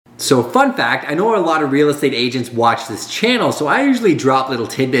So fun fact, I know a lot of real estate agents watch this channel, so I usually drop little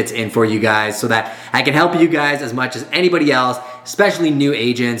tidbits in for you guys so that I can help you guys as much as anybody else, especially new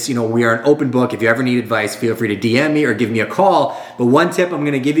agents. You know, we are an open book. If you ever need advice, feel free to DM me or give me a call. But one tip I'm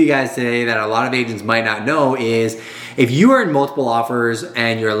gonna give you guys today that a lot of agents might not know is if you are in multiple offers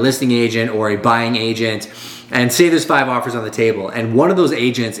and you're a listing agent or a buying agent, and say there's 5 offers on the table and one of those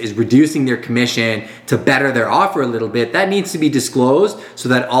agents is reducing their commission to better their offer a little bit, that needs to be disclosed so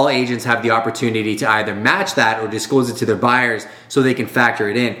that all agents have the opportunity to either match that or disclose it to their buyers so they can factor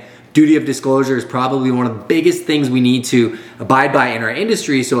it in. Duty of disclosure is probably one of the biggest things we need to abide by in our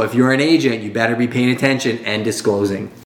industry. So if you're an agent, you better be paying attention and disclosing.